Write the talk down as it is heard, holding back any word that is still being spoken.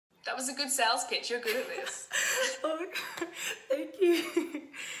That was a good sales pitch. You're good at this. Oh, thank you.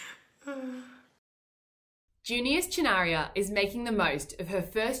 Junias Tjanaria is making the most of her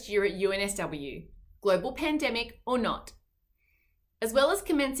first year at UNSW, global pandemic or not. As well as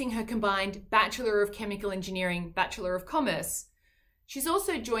commencing her combined Bachelor of Chemical Engineering, Bachelor of Commerce, she's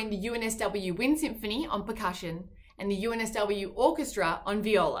also joined the UNSW Wind Symphony on percussion and the UNSW Orchestra on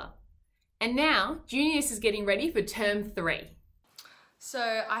viola. And now, Junias is getting ready for term 3.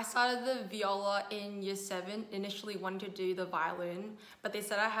 So I started the viola in year 7, initially wanted to do the violin, but they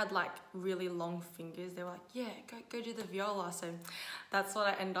said I had like really long fingers. They were like, yeah, go do the viola. So that's what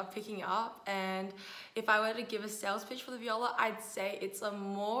I ended up picking up. And if I were to give a sales pitch for the viola, I'd say it's a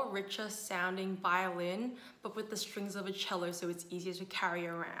more richer sounding violin, but with the strings of a cello, so it's easier to carry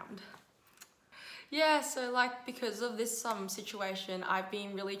around. Yeah, so like because of this situation, I've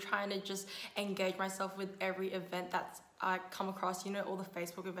been really trying to just engage myself with every event that's I come across, you know, all the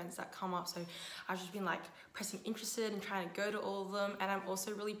Facebook events that come up. So I've just been like pressing interested and trying to go to all of them. And I'm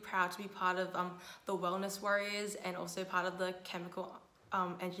also really proud to be part of the Wellness Warriors and also part of the Chemical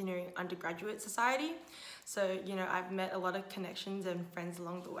Engineering Undergraduate Society. So, you know, I've met a lot of connections and friends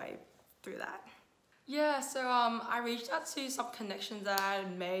along the way through that. Yeah, so I reached out to some connections that I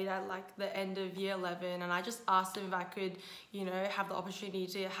had made at like the end of year 11, and I just asked them if I could, you know, have the opportunity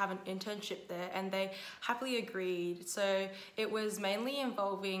to have an internship there, and they happily agreed. So it was mainly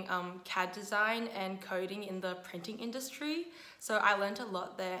involving CAD design and coding in the printing industry. So I learned a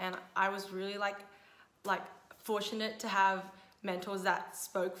lot there, and I was really like fortunate to have mentors that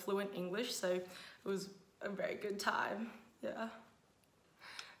spoke fluent English. So it was a very good time. Yeah.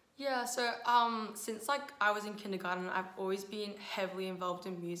 Yeah, so since like I was in kindergarten, I've always been heavily involved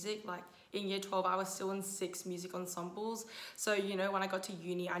in music. Like in year 12, I was still in 6 music ensembles. So, you know, when I got to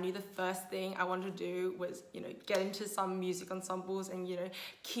uni, I knew the first thing I wanted to do was, you know, get into some music ensembles and, you know,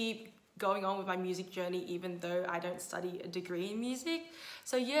 keep going on with my music journey, even though I don't study a degree in music.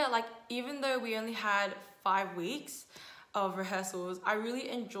 So yeah, like even though we only had 5 weeks of rehearsals, I really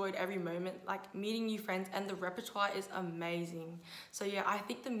enjoyed every moment, like meeting new friends, and the repertoire is amazing. So yeah, I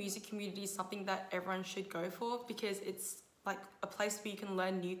think the music community is something that everyone should go for because it's like a place where you can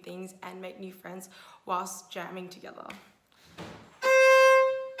learn new things and make new friends whilst jamming together.